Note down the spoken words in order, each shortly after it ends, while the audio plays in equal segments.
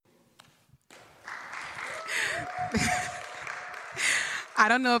I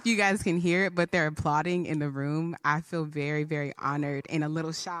don't know if you guys can hear it, but they're applauding in the room. I feel very, very honored and a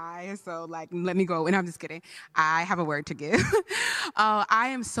little shy. So, let me go. And I'm just kidding. I have a word to give. I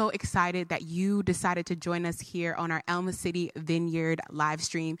am so excited that you decided to join us here on our Elma City Vineyard live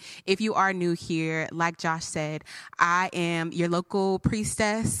stream. If you are new here, like Josh said, I am your local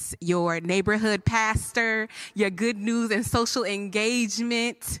priestess, your neighborhood pastor, your good news and social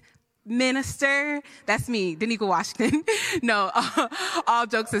engagement minister. That's me, Daniqua Washington. No, all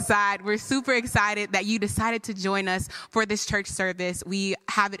jokes aside, we're super excited that you decided to join us for this church service. We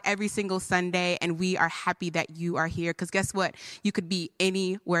have it every single Sunday, and we are happy that you are here because guess what? You could be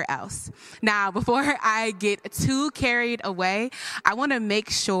anywhere else. Now, before I get too carried away, I want to make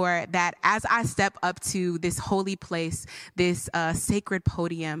sure that as I step up to this holy place, this sacred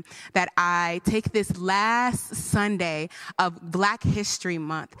podium, that I take this last Sunday of Black History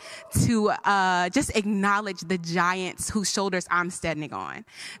Month to just acknowledge the giants whose shoulders I'm standing on,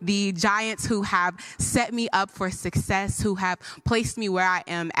 the giants who have set me up for success, who have placed me where I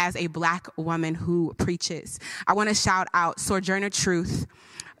am as a Black woman who preaches. I want to shout out Sojourner Truth,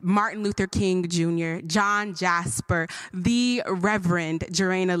 Martin Luther King Jr., John Jasper, the Reverend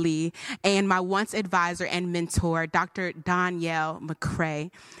Jarena Lee, and my once advisor and mentor, Dr. Danielle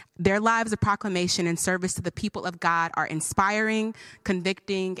McCrae. Their lives of proclamation and service to the people of God are inspiring,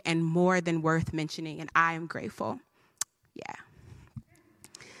 convicting, and more than worth mentioning, and I am grateful. Yeah.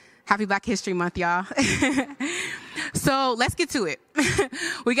 Happy Black History Month, y'all. So let's get to it.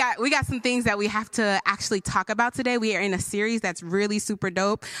 We got some things that we have to actually talk about today. We are in a series that's really super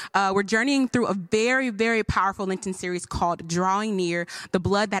dope. We're journeying through a very, very powerful Lenten series called Drawing Near, the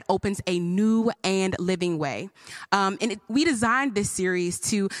blood that opens a new and living way. We designed this series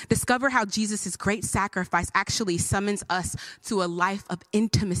to discover how Jesus' great sacrifice actually summons us to a life of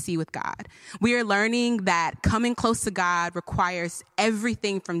intimacy with God. We are learning that coming close to God requires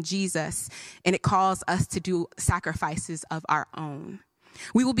everything from Jesus, and it calls us to do sacrifices of our own.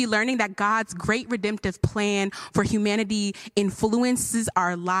 We will be learning that God's great redemptive plan for humanity influences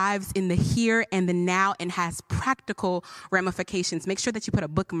our lives in the here and the now and has practical ramifications. Make sure that you put a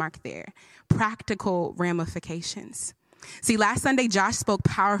bookmark there. Practical ramifications. See, last Sunday, Josh spoke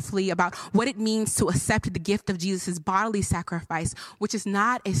powerfully about what it means to accept the gift of Jesus' bodily sacrifice, which is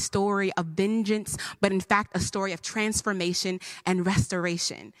not a story of vengeance, but in fact, a story of transformation and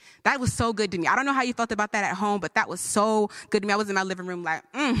restoration. That was so good to me. I don't know how you felt about that at home, but that was so good to me. I was in my living room like,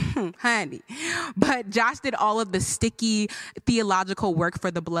 honey. But Josh did all of the sticky theological work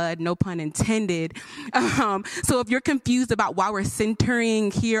for the blood, no pun intended. So if you're confused about why we're centering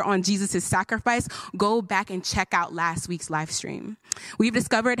here on Jesus' sacrifice, go back and check out last week's live stream. We've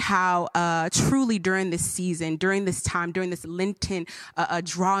discovered how truly during this season, during this time, during this Lenten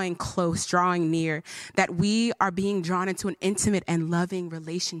drawing close, drawing near, that we are being drawn into an intimate and loving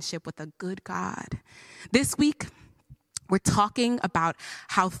relationship with a good God. This week, we're talking about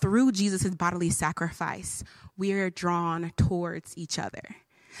how through Jesus' bodily sacrifice, we are drawn towards each other.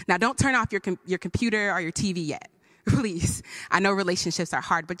 Now, don't turn off your computer or your TV yet. Please. I know relationships are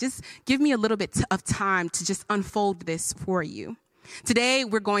hard, but just give me a little bit of time to just unfold this for you. Today,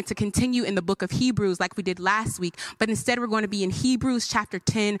 we're going to continue in the book of Hebrews like we did last week, but instead we're going to be in Hebrews chapter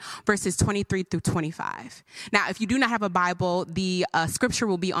 10, verses 23 through 25. Now, if you do not have a Bible, the scripture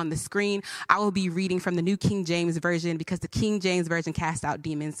will be on the screen. I will be reading from the New King James Version because the King James Version casts out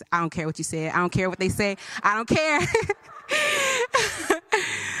demons. I don't care what you say. I don't care what they say. I don't care.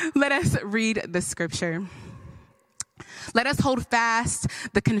 Let us read the scripture. Let us hold fast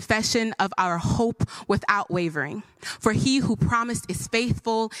the confession of our hope without wavering. For he who promised is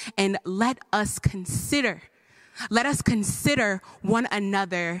faithful, and let us consider one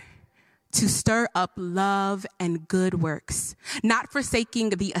another to stir up love and good works, not forsaking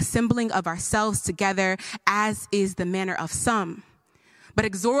the assembling of ourselves together, as is the manner of some, but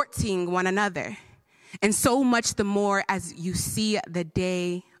exhorting one another, and so much the more as you see the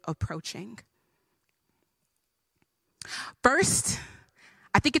day approaching. First,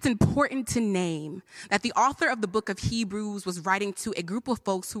 I think it's important to name that the author of the book of Hebrews was writing to a group of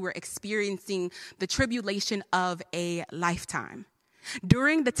folks who were experiencing the tribulation of a lifetime.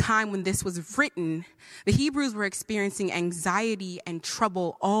 During the time when this was written, the Hebrews were experiencing anxiety and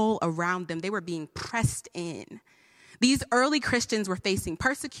trouble all around them. They were being pressed in. These early Christians were facing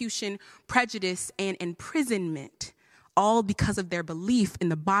persecution, prejudice, and imprisonment, all because of their belief in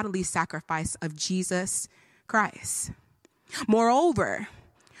the bodily sacrifice of Jesus Christ. Moreover,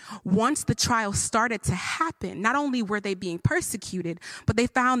 once the trial started to happen, not only were they being persecuted, but they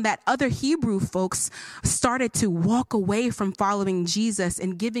found that other Hebrew folks started to walk away from following Jesus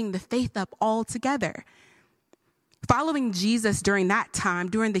and giving the faith up altogether. Following Jesus during that time,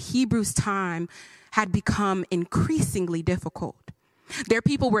 during the Hebrews' time, had become increasingly difficult. Their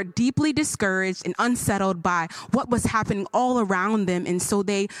people were deeply discouraged and unsettled by what was happening all around them, and so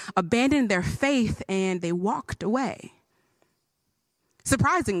they abandoned their faith and they walked away.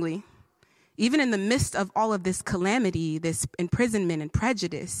 Surprisingly, even in the midst of all of this calamity, this imprisonment and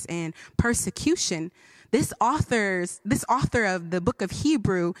prejudice and persecution, this author of the book of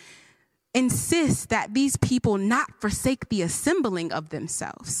Hebrew insists that these people not forsake the assembling of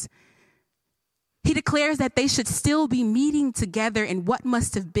themselves. He declares that they should still be meeting together in what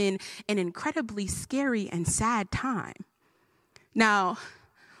must have been an incredibly scary and sad time. Now,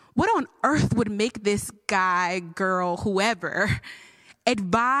 what on earth would make this guy, girl, whoever,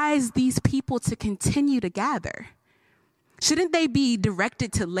 advise these people to continue to gather? Shouldn't they be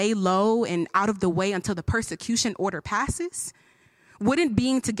directed to lay low and out of the way until the persecution order passes? Wouldn't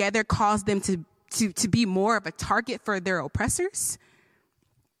being together cause them to be more of a target for their oppressors?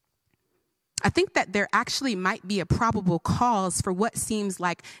 I think that there actually might be a probable cause for what seems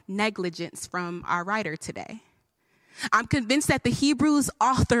like negligence from our writer today. I'm convinced that the Hebrews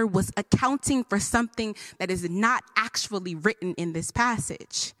author was accounting for something that is not actually written in this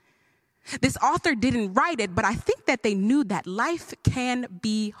passage. This author didn't write it, but I think that they knew that life can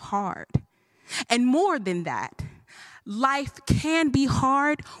be hard. And more than that, life can be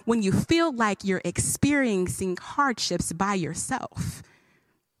hard when you feel like you're experiencing hardships by yourself.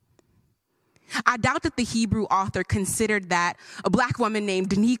 I doubt that the Hebrew author considered that a Black woman named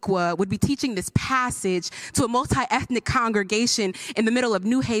Daniqua would be teaching this passage to a multi-ethnic congregation in the middle of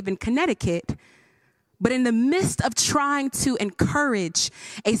New Haven, Connecticut. But in the midst of trying to encourage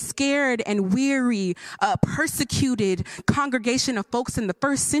a scared and weary, persecuted congregation of folks in the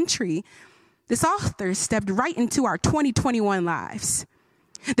first century, this author stepped right into our 2021 lives.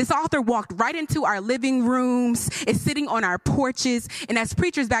 This author walked right into our living rooms, is sitting on our porches, and as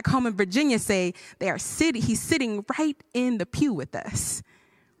preachers back home in Virginia say, he's sitting right in the pew with us.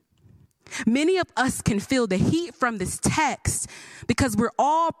 Many of us can feel the heat from this text because we're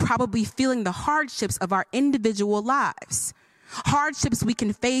all probably feeling the hardships of our individual lives. Hardships we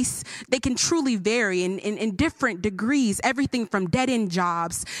can face, they can truly vary in different degrees, everything from dead-end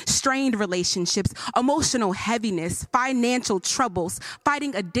jobs, strained relationships, emotional heaviness, financial troubles,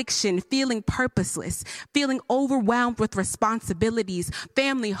 fighting addiction, feeling purposeless, feeling overwhelmed with responsibilities,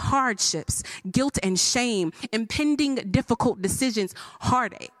 family hardships, guilt and shame, impending difficult decisions,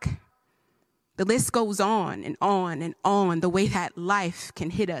 heartache. The list goes on and on and on, the way that life can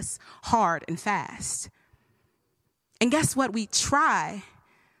hit us hard and fast. And guess what? We try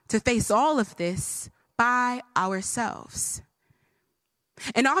to face all of this by ourselves.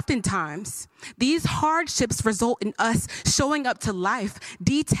 And oftentimes, these hardships result in us showing up to life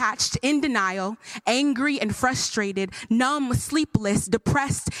detached, in denial, angry and frustrated, numb, sleepless,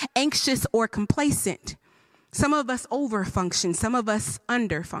 depressed, anxious, or complacent. Some of us overfunction, some of us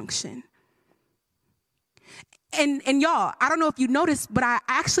underfunction. And y'all, I don't know if you noticed, but I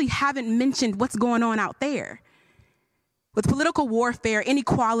actually haven't mentioned what's going on out there. With political warfare,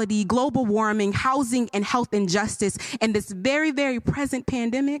 inequality, global warming, housing and health injustice, and this very, very present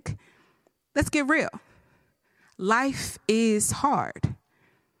pandemic, let's get real. Life is hard.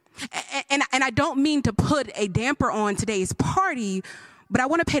 And I don't mean to put a damper on today's party, but I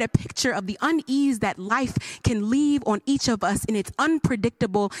want to paint a picture of the unease that life can leave on each of us in its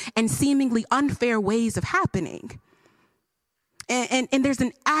unpredictable and seemingly unfair ways of happening. And there's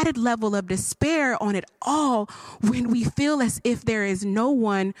an added level of despair on it all when we feel as if there is no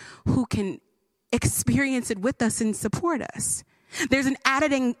one who can experience it with us and support us. There's an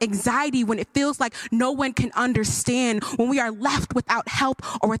added anxiety when it feels like no one can understand, when we are left without help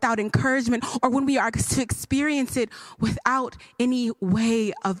or without encouragement, or when we are to experience it without any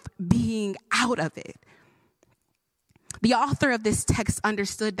way of being out of it. The author of this text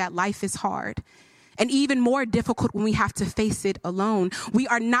understood that life is hard. And even more difficult when we have to face it alone. We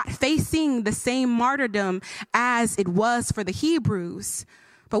are not facing the same martyrdom as it was for the Hebrews,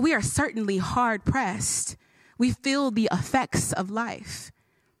 but we are certainly hard pressed. We feel the effects of life.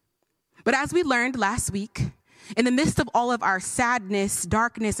 But as we learned last week, in the midst of all of our sadness,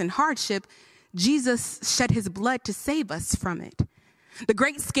 darkness, and hardship, Jesus shed his blood to save us from it. The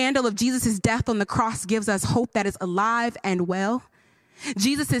great scandal of Jesus' death on the cross gives us hope that is alive and well.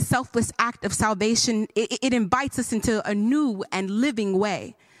 Jesus' selfless act of salvation, it invites us into a new and living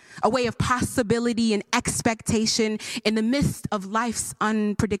way, a way of possibility and expectation in the midst of life's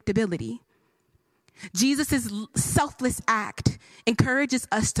unpredictability. Jesus' selfless act encourages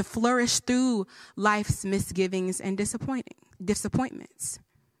us to flourish through life's misgivings and disappointments.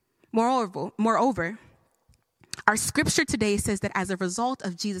 Moreover, Our scripture today says that as a result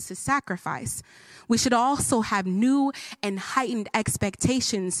of Jesus' sacrifice, we should also have new and heightened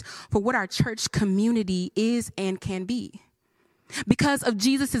expectations for what our church community is and can be. Because of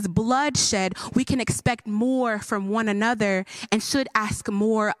Jesus' bloodshed, we can expect more from one another and should ask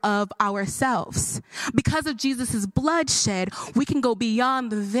more of ourselves. Because of Jesus' bloodshed, we can go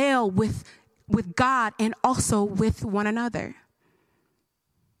beyond the veil with God and also with one another.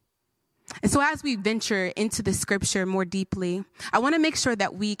 And so as we venture into the scripture more deeply, I want to make sure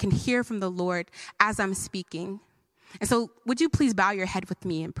that we can hear from the Lord as I'm speaking. And so would you please bow your head with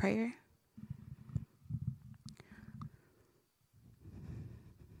me in prayer?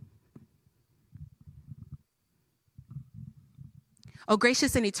 Oh,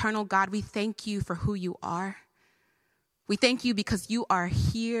 gracious and eternal God, we thank you for who you are. We thank you because you are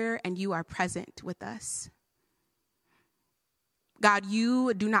here and you are present with us. God,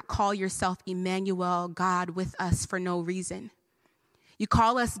 you do not call yourself Emmanuel, God with us for no reason. You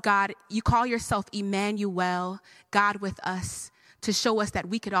call us God, you call yourself Emmanuel, God with us, to show us that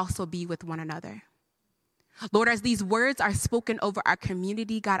we could also be with one another. Lord, as these words are spoken over our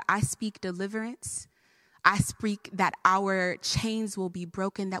community, God, I speak deliverance. I speak that our chains will be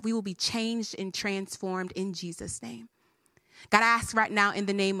broken, that we will be changed and transformed in Jesus' name. God, I ask right now in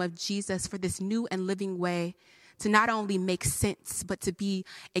the name of Jesus for this new and living way to not only make sense, but to be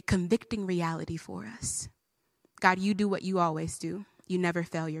a convicting reality for us. God, you do what you always do. You never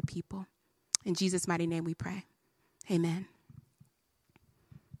fail your people. In Jesus' mighty name we pray. Amen.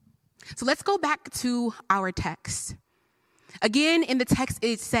 So let's go back to our text. Again, in the text,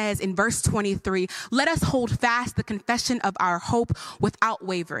 it says in verse 23, let us hold fast the confession of our hope without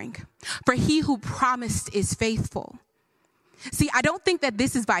wavering, for he who promised is faithful. See, I don't think that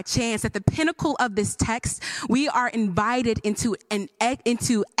this is by chance. At the pinnacle of this text, we are invited into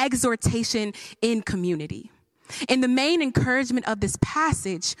exhortation in community. In the main encouragement of this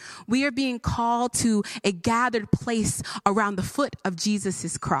passage, we are being called to a gathered place around the foot of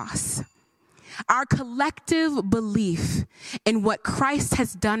Jesus' cross. Our collective belief in what Christ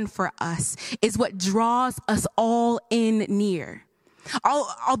has done for us is what draws us all in near.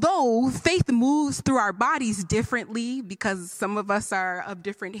 Although faith moves through our bodies differently because some of us are of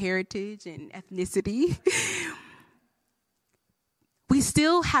different heritage and ethnicity, we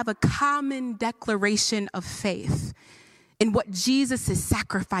still have a common declaration of faith in what Jesus'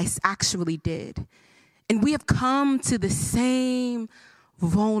 sacrifice actually did. And we have come to the same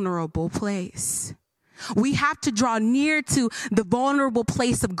vulnerable place. We have to draw near to the vulnerable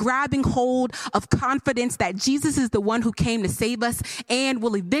place of grabbing hold of confidence that Jesus is the one who came to save us and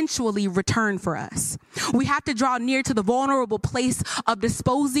will eventually return for us. We have to draw near to the vulnerable place of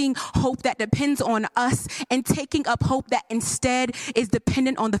disposing hope that depends on us and taking up hope that instead is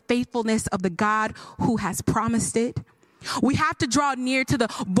dependent on the faithfulness of the God who has promised it. We have to draw near to the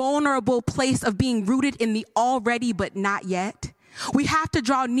vulnerable place of being rooted in the already but not yet. We have to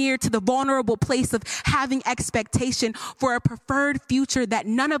draw near to the vulnerable place of having expectation for a preferred future that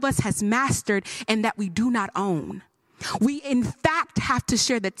none of us has mastered and that we do not own. We, in fact, have to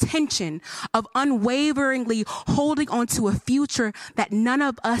share the tension of unwaveringly holding on to a future that none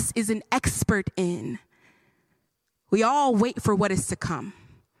of us is an expert in. We all wait for what is to come.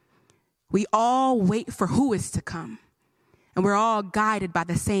 We all wait for who is to come. And we're all guided by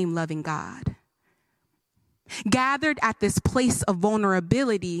the same loving God. Gathered at this place of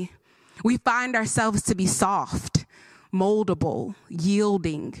vulnerability, we find ourselves to be soft, moldable,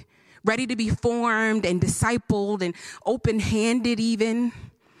 yielding, ready to be formed and discipled and open-handed even.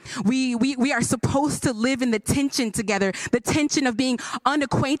 We are supposed to live in the tension together, the tension of being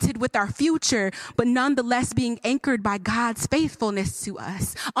unacquainted with our future, but nonetheless being anchored by God's faithfulness to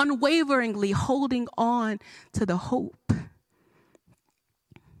us, unwaveringly holding on to the hope.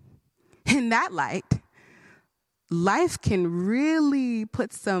 In that light, life can really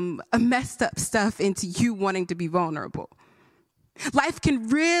put some messed up stuff into you wanting to be vulnerable. Life can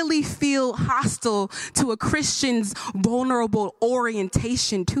really feel hostile to a Christian's vulnerable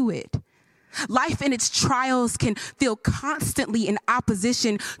orientation to it. Life and its trials can feel constantly in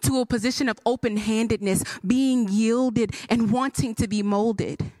opposition to a position of open-handedness, being yielded and wanting to be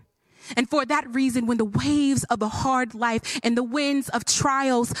molded. And for that reason, when the waves of a hard life and the winds of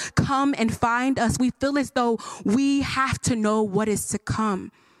trials come and find us, we feel as though we have to know what is to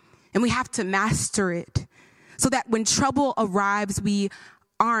come and we have to master it so that when trouble arrives, we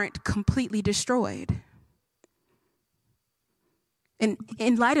aren't completely destroyed. And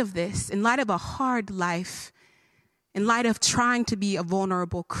in light of this, in light of a hard life, in light of trying to be a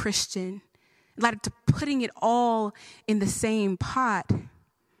vulnerable Christian, in light of putting it all in the same pot,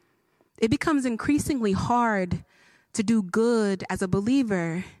 it becomes increasingly hard to do good as a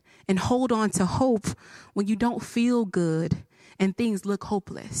believer and hold on to hope when you don't feel good and things look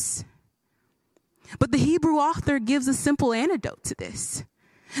hopeless. But the Hebrew author gives a simple antidote to this.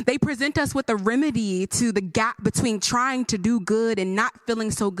 They present us with a remedy to the gap between trying to do good and not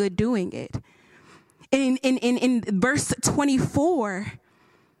feeling so good doing it. In verse 24,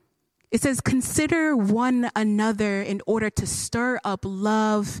 it says, consider one another in order to stir up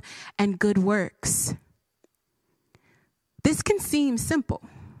love and good works. This can seem simple.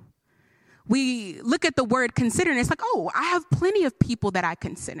 We look at the word consider and it's like, oh, I have plenty of people that I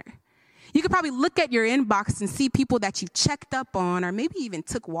consider. You could probably look at your inbox and see people that you've checked up on or maybe even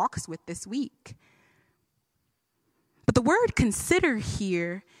took walks with this week. But the word consider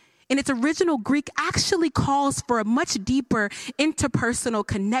here in its original Greek actually calls for a much deeper interpersonal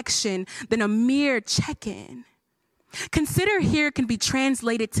connection than a mere check-in. Consider here can be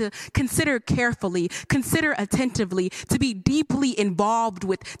translated to consider carefully, consider attentively, to be deeply involved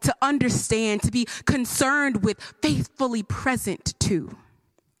with, to understand, to be concerned with, faithfully present to.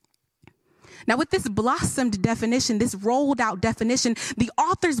 Now, with this blossomed definition, this rolled out definition, the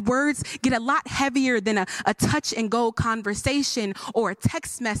author's words get a lot heavier than a touch and go conversation or a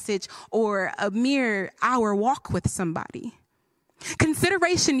text message or a mere hour walk with somebody.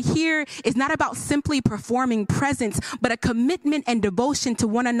 Consideration here is not about simply performing presence, but a commitment and devotion to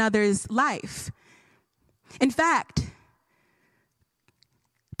one another's life. In fact,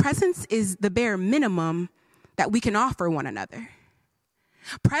 presence is the bare minimum that we can offer one another.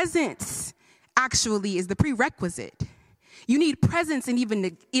 Presence actually is the prerequisite. You need presence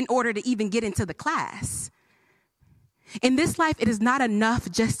in order to even get into the class. In this life, it is not enough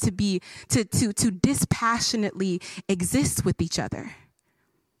just to dispassionately exist with each other.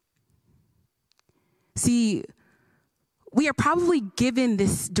 See, we are probably given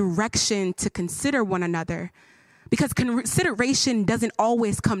this direction to consider one another because consideration doesn't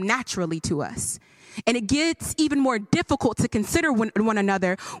always come naturally to us. And it gets even more difficult to consider one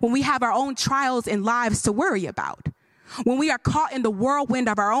another when we have our own trials and lives to worry about. When we are caught in the whirlwind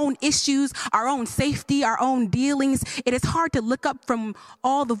of our own issues, our own safety, our own dealings, it is hard to look up from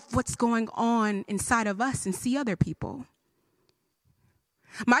all of what's going on inside of us and see other people.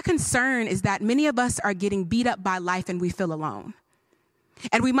 My concern is that many of us are getting beat up by life and we feel alone.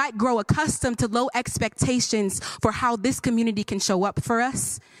 And we might grow accustomed to low expectations for how this community can show up for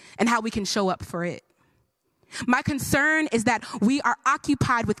us and how we can show up for it. My concern is that we are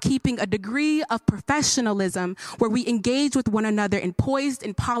occupied with keeping a degree of professionalism where we engage with one another in poised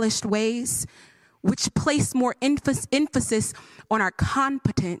and polished ways, which place more emphasis on our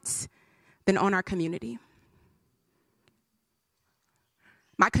competence than on our community.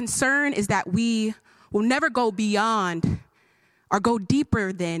 My concern is that we will never go beyond or go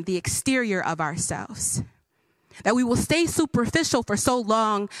deeper than the exterior of ourselves. That we will stay superficial for so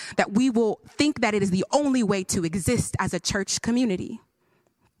long that we will think that it is the only way to exist as a church community.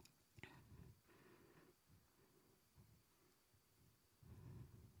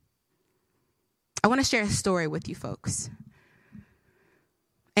 I want to share a story with you folks.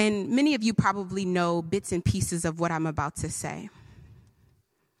 And many of you probably know bits and pieces of what I'm about to say.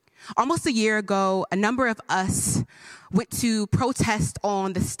 Almost a year ago, a number of us went to protest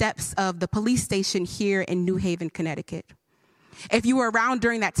on the steps of the police station here in New Haven, Connecticut. If you were around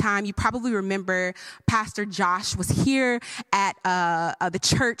during that time, you probably remember Pastor Josh was here at the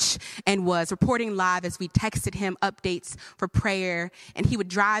church and was reporting live as we texted him updates for prayer, and he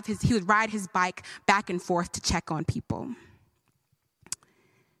would ride his bike back and forth to check on people.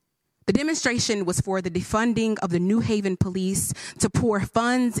 The demonstration was for the defunding of the New Haven police to pour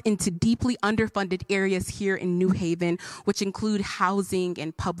funds into deeply underfunded areas here in New Haven, which include housing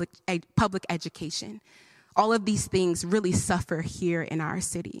and public education. All of these things really suffer here in our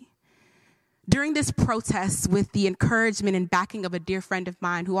city. During this protest, with the encouragement and backing of a dear friend of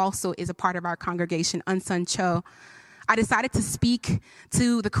mine who also is a part of our congregation, Unsun Cho, I decided to speak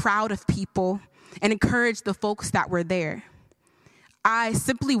to the crowd of people and encourage the folks that were there. I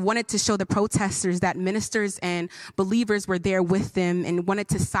simply wanted to show the protesters that ministers and believers were there with them and wanted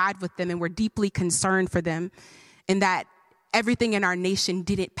to side with them and were deeply concerned for them, and that everything in our nation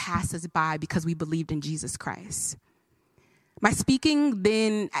didn't pass us by because we believed in Jesus Christ. My speaking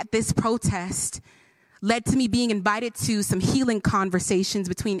then at this protest led to me being invited to some healing conversations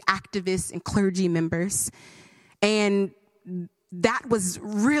between activists and clergy members. And that was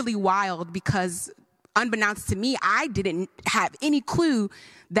really wild because unbeknownst to me, I didn't have any clue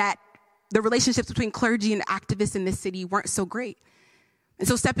that the relationships between clergy and activists in this city weren't so great. And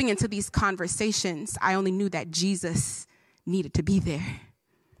so stepping into these conversations, I only knew that Jesus needed to be there.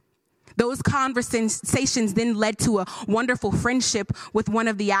 Those conversations then led to a wonderful friendship with one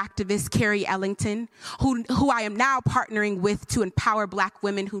of the activists, Carrie Ellington, who I am now partnering with to empower Black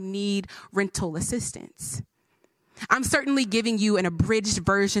women who need rental assistance. I'm certainly giving you an abridged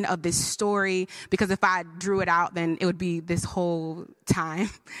version of this story because if I drew it out, then it would be this whole time.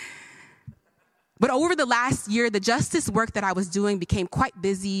 But over the last year, the justice work that I was doing became quite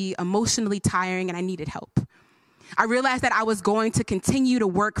busy, emotionally tiring, and I needed help. I realized that I was going to continue to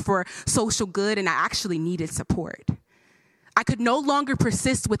work for social good, and I actually needed support. I could no longer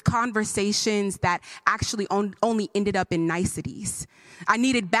persist with conversations that actually only ended up in niceties. I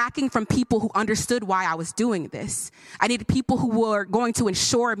needed backing from people who understood why I was doing this. I needed people who were going to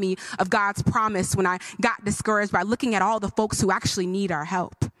assure me of God's promise when I got discouraged by looking at all the folks who actually need our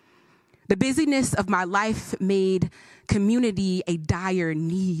help. The busyness of my life made community a dire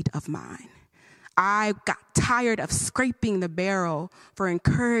need of mine. I got tired of scraping the barrel for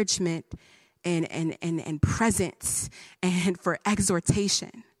encouragement and presence and for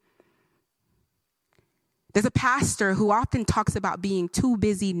exhortation. There's a pastor who often talks about being too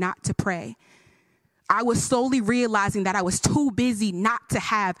busy not to pray. I was slowly realizing that I was too busy not to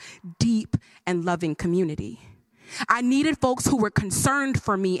have deep and loving community. I needed folks who were concerned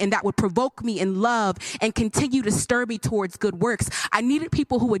for me and that would provoke me in love and continue to stir me towards good works. I needed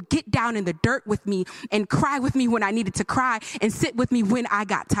people who would get down in the dirt with me and cry with me when I needed to cry and sit with me when I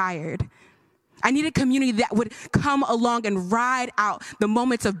got tired. I needed community that would come along and ride out the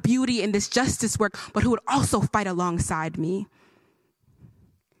moments of beauty in this justice work, but who would also fight alongside me.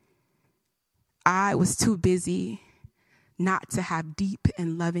 I was too busy not to have deep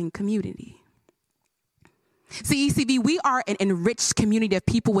and loving community. See, ECV, we are an enriched community of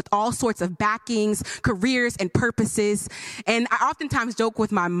people with all sorts of backings, careers, and purposes. And I oftentimes joke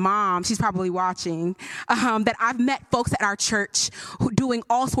with my mom, she's probably watching, that I've met folks at our church who doing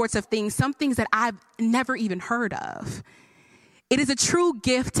all sorts of things, some things that I've never even heard of. It is a true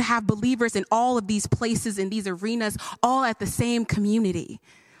gift to have believers in all of these places, in these arenas, all at the same community.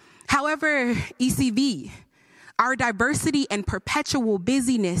 However, ECV, our diversity and perpetual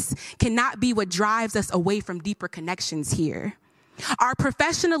busyness cannot be what drives us away from deeper connections here. Our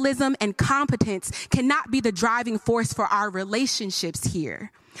professionalism and competence cannot be the driving force for our relationships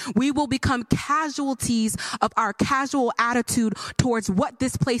here. We will become casualties of our casual attitude towards what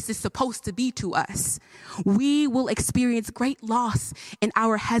this place is supposed to be to us. We will experience great loss in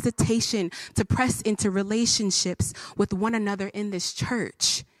our hesitation to press into relationships with one another in this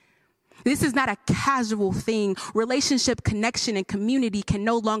church. This is not a casual thing. Relationship, connection, and community can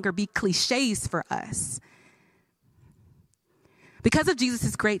no longer be cliches for us. Because of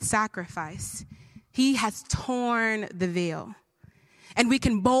Jesus' great sacrifice, he has torn the veil, and we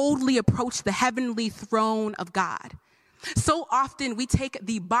can boldly approach the heavenly throne of God. So often we take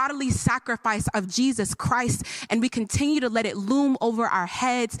the bodily sacrifice of Jesus Christ and we continue to let it loom over our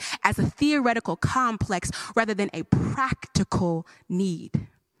heads as a theoretical complex rather than a practical need.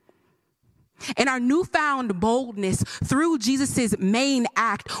 In our newfound boldness through Jesus' main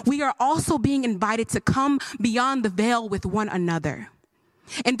act, we are also being invited to come beyond the veil with one another.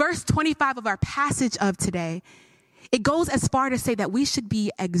 In verse 25 of our passage of today, it goes as far to say that we should be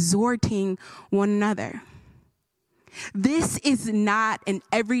exhorting one another. This is not an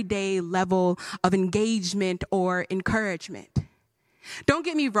everyday level of engagement or encouragement. Don't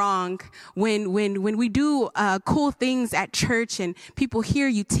get me wrong, when we do cool things at church and people hear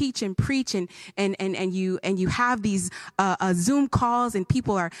you teach and preach and you have these Zoom calls and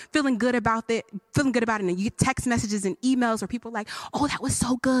people are feeling good about it, and you get text messages and emails where people are like, oh, that was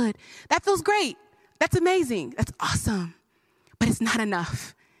so good. That feels great. That's amazing. That's awesome. But it's not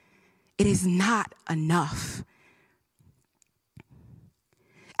enough. It is not enough.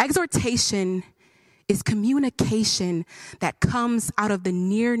 Exhortation is communication that comes out of the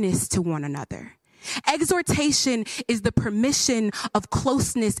nearness to one another. Exhortation is the permission of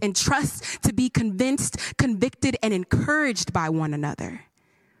closeness and trust to be convinced, convicted, and encouraged by one another.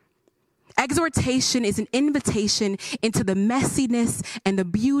 Exhortation is an invitation into the messiness and the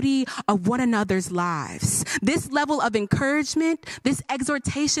beauty of one another's lives. This level of encouragement, this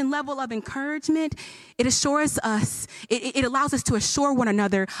exhortation level of encouragement, it assures us, it allows us to assure one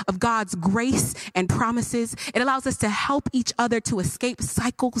another of God's grace and promises. It allows us to help each other to escape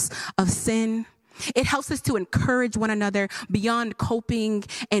cycles of sin. It helps us to encourage one another beyond coping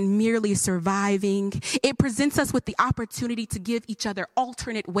and merely surviving. It presents us with the opportunity to give each other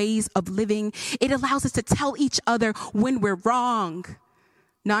alternate ways of living. It allows us to tell each other when we're wrong,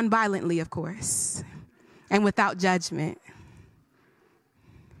 non-violently, of course, and without judgment.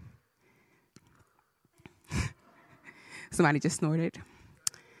 Somebody just snorted.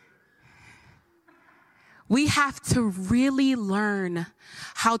 We have to really learn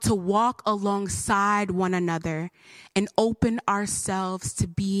how to walk alongside one another and open ourselves to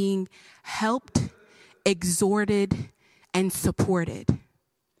being helped, exhorted, and supported.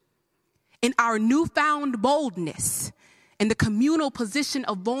 In our newfound boldness and the communal position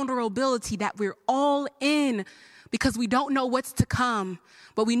of vulnerability that we're all in because we don't know what's to come,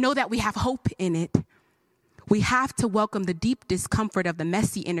 but we know that we have hope in it, we have to welcome the deep discomfort of the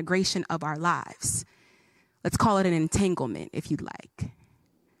messy integration of our lives. Let's call it an entanglement, if you'd like.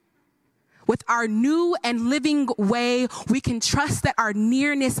 With our new and living way, we can trust that our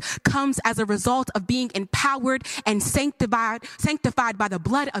nearness comes as a result of being empowered and sanctified by the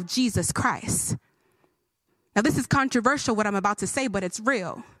blood of Jesus Christ. Now, this is controversial, what I'm about to say, but it's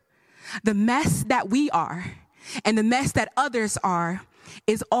real. The mess that we are and the mess that others are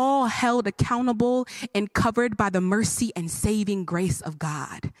is all held accountable and covered by the mercy and saving grace of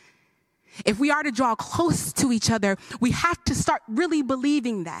God. If we are to draw close to each other, we have to start really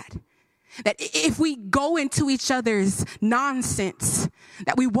believing that if we go into each other's nonsense,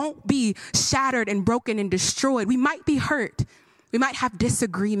 that we won't be shattered and broken and destroyed. We might be hurt. We might have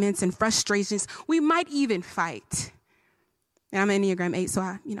disagreements and frustrations. We might even fight. And I'm an Enneagram 8, so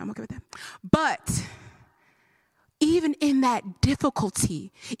I'm okay with that. But even in that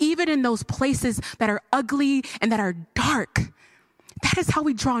difficulty, even in those places that are ugly and that are dark, that is how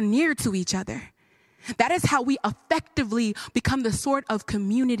we draw near to each other. That is how we effectively become the sort of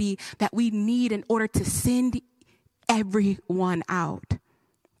community that we need in order to send everyone out.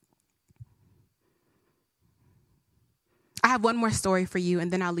 I have one more story for you,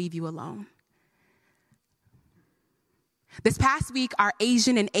 and then I'll leave you alone. This past week, our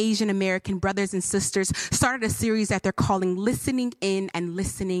Asian and Asian American brothers and sisters started a series that they're calling Listening In and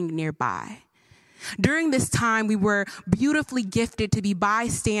Listening Nearby. During this time, we were beautifully gifted to be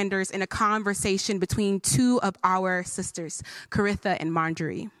bystanders in a conversation between two of our sisters, Caritha and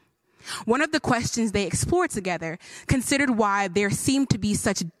Marjorie. One of the questions they explored together considered why there seemed to be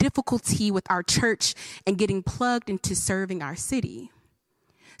such difficulty with our church and getting plugged into serving our city.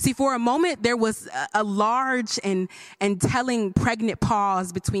 See, for a moment, there was a large and telling pregnant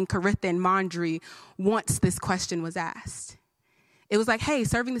pause between Caritha and Marjorie once this question was asked. It was like, hey,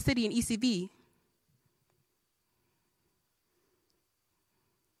 serving the city in ECV.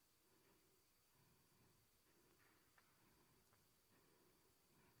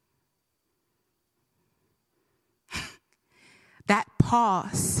 That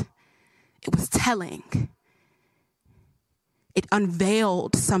pause, it was telling. It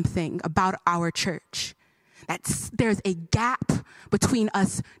unveiled something about our church. There's a gap between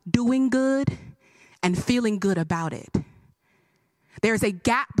us doing good and feeling good about it. There's a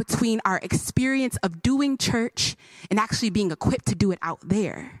gap between our experience of doing church and actually being equipped to do it out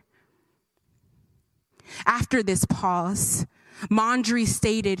there. After this pause, Marjorie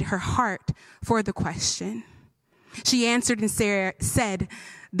stated her heart for the question. She answered and said,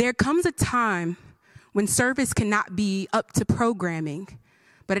 there comes a time when service cannot be up to programming,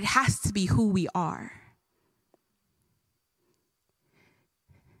 but it has to be who we are.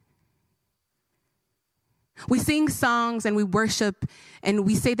 We sing songs and we worship and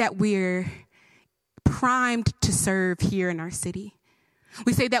we say that we're primed to serve here in our city.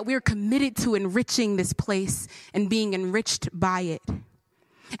 We say that we're committed to enriching this place and being enriched by it.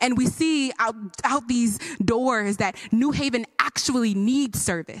 And we see out these doors that New Haven actually needs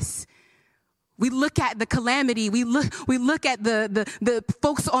service. We look at the calamity. We look at the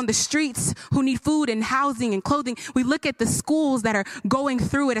folks on the streets who need food and housing and clothing. We look at the schools that are going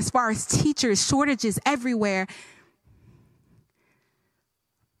through it as far as teachers, shortages everywhere.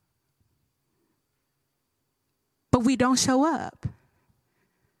 But we don't show up.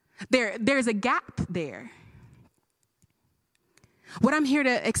 There's a gap there. What I'm here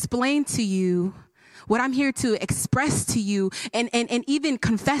to explain to you, what I'm here to express to you and even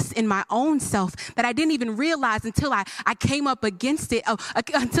confess in my own self that I didn't even realize until I came up against it,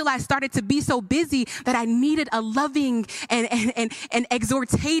 until I started to be so busy that I needed a loving and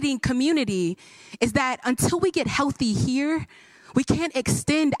exhortating community, is that until we get healthy here, we can't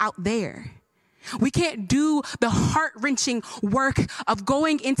extend out there. We can't do the heart-wrenching work of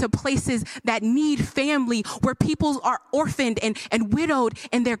going into places that need family, where people are orphaned and widowed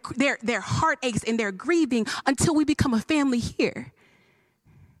and their heart aches and they're grieving, until we become a family here.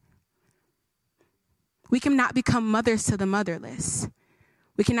 We cannot become mothers to the motherless.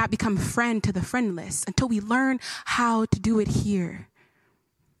 We cannot become friend to the friendless until we learn how to do it here.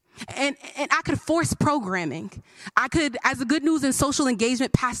 And I could force programming. I could, as a good news and social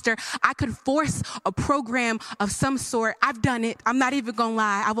engagement pastor, I could force a program of some sort. I've done it. I'm not even going to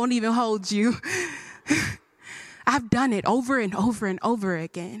lie. I won't even hold you. I've done it over and over and over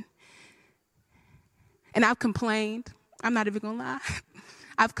again. And I've complained. I'm not even going to lie.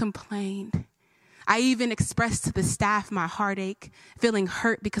 I've complained. I even expressed to the staff my heartache, feeling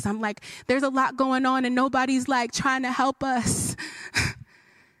hurt because I'm like, there's a lot going on and nobody's like trying to help us.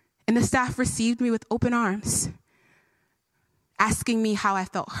 And the staff received me with open arms, asking me how I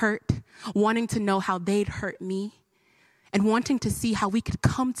felt hurt, wanting to know how they'd hurt me, and wanting to see how we could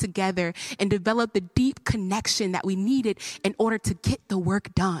come together and develop the deep connection that we needed in order to get the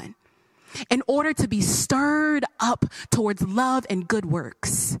work done, in order to be stirred up towards love and good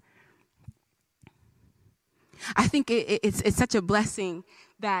works. I think it's such a blessing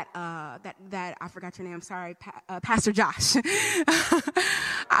that I forgot your name. I'm sorry, Pastor Josh.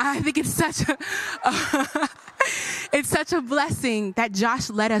 I think it's such a blessing that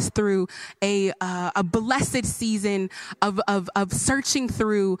Josh led us through a blessed season of searching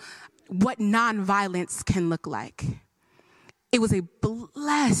through what nonviolence can look like. It was a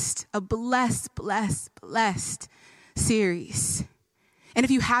blessed series. And if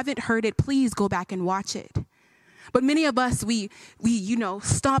you haven't heard it, please go back and watch it. But many of us, we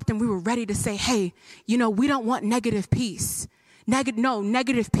stopped and we were ready to say, hey, we don't want negative peace.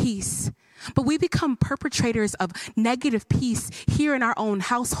 Negative peace. But we become perpetrators of negative peace here in our own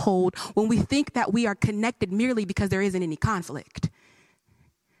household when we think that we are connected merely because there isn't any conflict.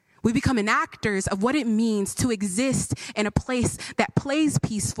 We become enactors of what it means to exist in a place that plays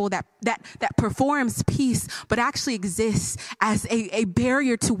peaceful, that performs peace, but actually exists as a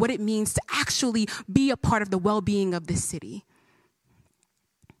barrier to what it means to actually be a part of the well-being of this city.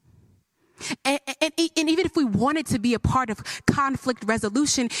 And even if we wanted to be a part of conflict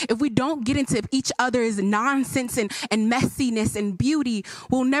resolution, if we don't get into each other's nonsense and messiness and beauty,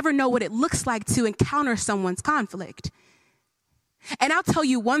 we'll never know what it looks like to encounter someone's conflict. And I'll tell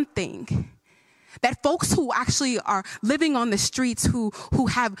you one thing, that folks who actually are living on the streets, who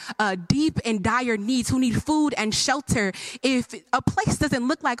have deep and dire needs, who need food and shelter, if a place doesn't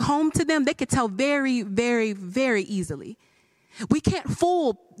look like home to them, they could tell very, very, very easily. We can't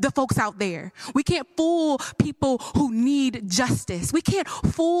fool the folks out there. We can't fool people who need justice. We can't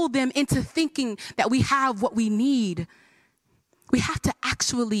fool them into thinking that we have what we need. We have to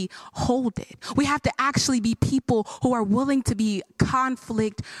actually hold it. We have to actually be people who are willing to be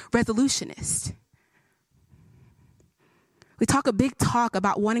conflict resolutionists. We talk a big talk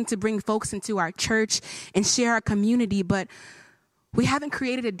about wanting to bring folks into our church and share our community, but we haven't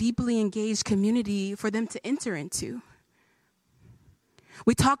created a deeply engaged community for them to enter into.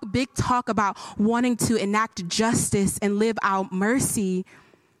 We talk big talk about wanting to enact justice and live out mercy,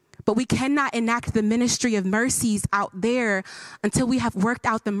 but we cannot enact the ministry of mercies out there until we have worked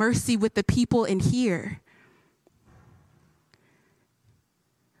out the mercy with the people in here.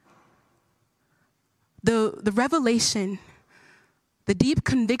 The revelation, the deep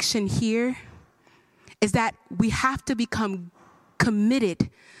conviction here is that we have to become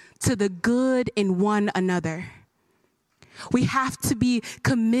committed to the good in one another. We have to be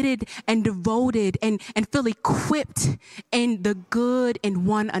committed and devoted and feel equipped in the good in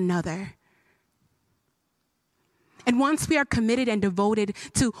one another. And once we are committed and devoted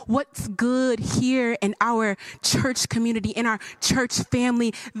to what's good here in our church community, in our church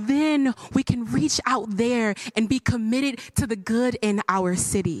family, then we can reach out there and be committed to the good in our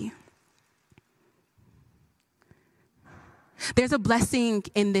city. There's a blessing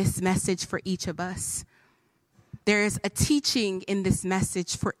in this message for each of us. There's a teaching in this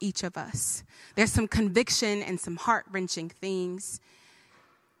message for each of us. There's some conviction and some heart-wrenching things.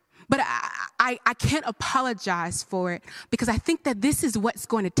 But I can't apologize for it because I think that this is what's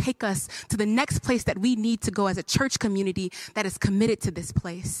going to take us to the next place that we need to go as a church community that is committed to this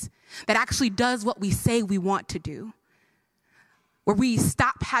place, that actually does what we say we want to do, where we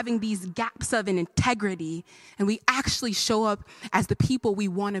stop having these gaps of integrity and we actually show up as the people we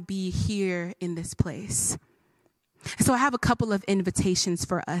want to be here in this place. So I have a couple of invitations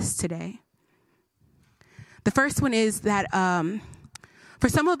for us today. The first one is that for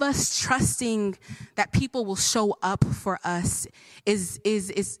some of us, trusting that people will show up for us is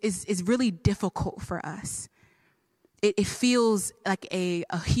really difficult for us. It feels like a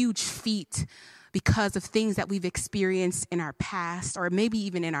huge feat because of things that we've experienced in our past or maybe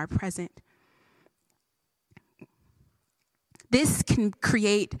even in our present. This can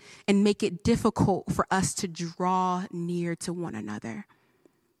create and make it difficult for us to draw near to one another.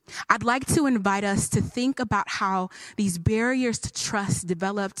 I'd like to invite us to think about how these barriers to trust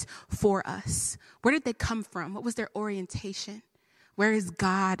developed for us. Where did they come from? What was their orientation? Where is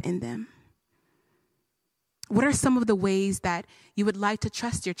God in them? What are some of the ways that you would like to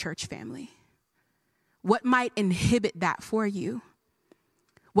trust your church family? What might inhibit that for you?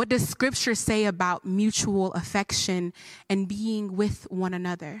 What does Scripture say about mutual affection and being with one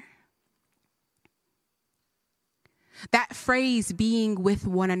another? That phrase, being with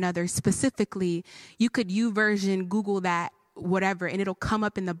one another, specifically, you could YouVersion, Google that, whatever, and it'll come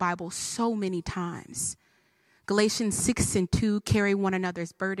up in the Bible so many times. Galatians 6:2, carry one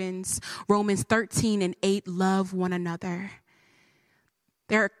another's burdens. Romans 13:8, love one another.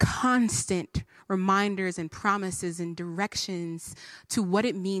 There are constant reminders and promises and directions to what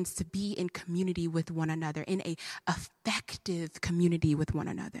it means to be in community with one another, in an effective community with one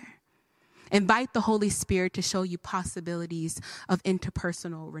another. Invite the Holy Spirit to show you possibilities of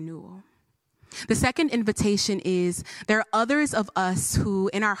interpersonal renewal. The second invitation is there are others of us who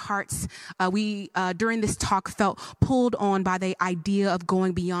in our hearts, we during this talk felt pulled on by the idea of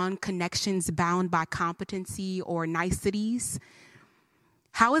going beyond connections bound by competency or niceties.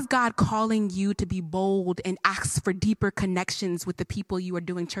 How is God calling you to be bold and ask for deeper connections with the people you are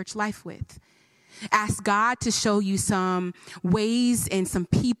doing church life with? Ask God to show you some ways and some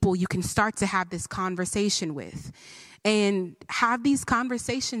people you can start to have this conversation with. And have these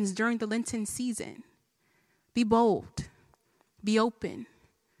conversations during the Lenten season. Be bold, be open,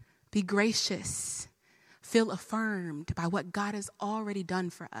 be gracious, feel affirmed by what God has already done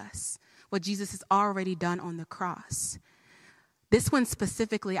for us, what Jesus has already done on the cross. This one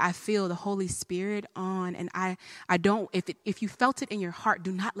specifically, I feel the Holy Spirit on, and I don't, if you felt it in your heart,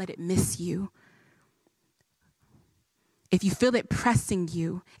 do not let it miss you. If you feel it pressing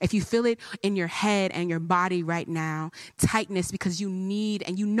you, if you feel it in your head and your body right now, tightness because you need,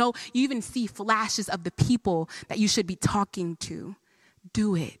 and you know, you even see flashes of the people that you should be talking to,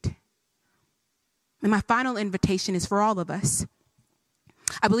 do it. And my final invitation is for all of us.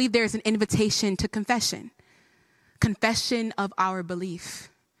 I believe there's an invitation to confession of our belief.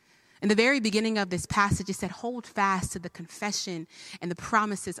 In the very beginning of this passage, it said, hold fast to the confession and the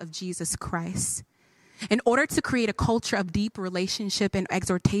promises of Jesus Christ. In order to create a culture of deep relationship and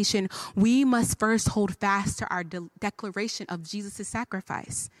exhortation, we must first hold fast to our declaration of Jesus'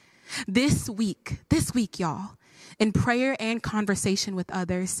 sacrifice. This week, y'all, in prayer and conversation with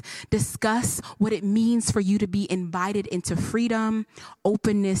others, discuss what it means for you to be invited into freedom,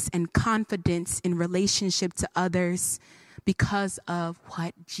 openness, and confidence in relationship to others because of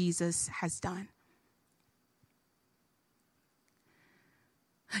what Jesus has done.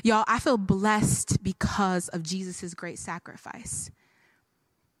 Y'all, I feel blessed because of Jesus' great sacrifice.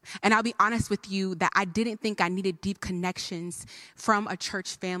 And I'll be honest with you that I didn't think I needed deep connections from a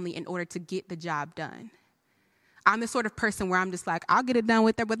church family in order to get the job done. I'm the sort of person where I'm just like, I'll get it done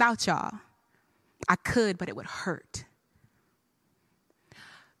with or without y'all. I could, but it would hurt.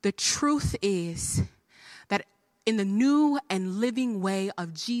 The truth is that in the new and living way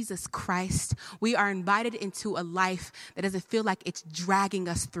of Jesus Christ, we are invited into a life that doesn't feel like it's dragging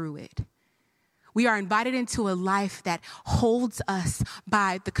us through it. We are invited into a life that holds us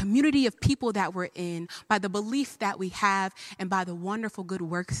by the community of people that we're in, by the belief that we have, and by the wonderful good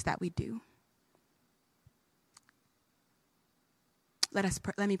works that we do.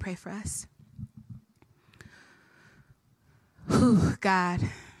 Let me pray for us. God.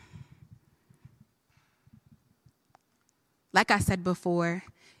 Like I said before,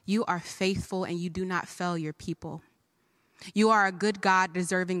 you are faithful and you do not fail your people. You are a good God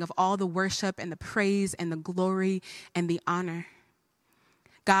deserving of all the worship and the praise and the glory and the honor.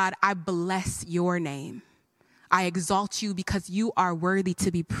 God, I bless your name. I exalt you because you are worthy to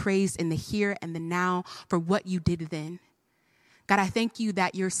be praised in the here and the now for what you did then. God, I thank you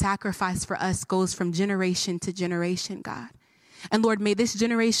that your sacrifice for us goes from generation to generation, God. And Lord, may this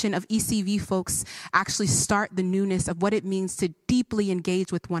generation of ECV folks actually start the newness of what it means to deeply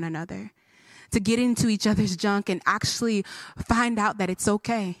engage with one another, to get into each other's junk and actually find out that it's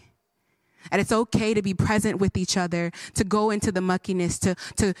okay. And it's okay to be present with each other, to go into the muckiness,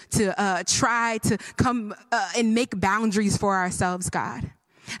 to try to come and make boundaries for ourselves, God.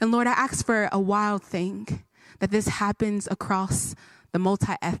 And Lord, I ask for a wild thing, that this happens across the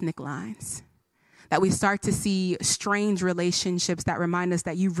multi-ethnic lines, that we start to see strange relationships that remind us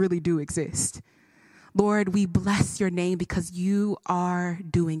that you really do exist. Lord, we bless your name because you are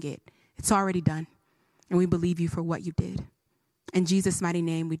doing it. It's already done. And we believe you for what you did. In Jesus' mighty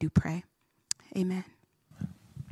name, we do pray. Amen.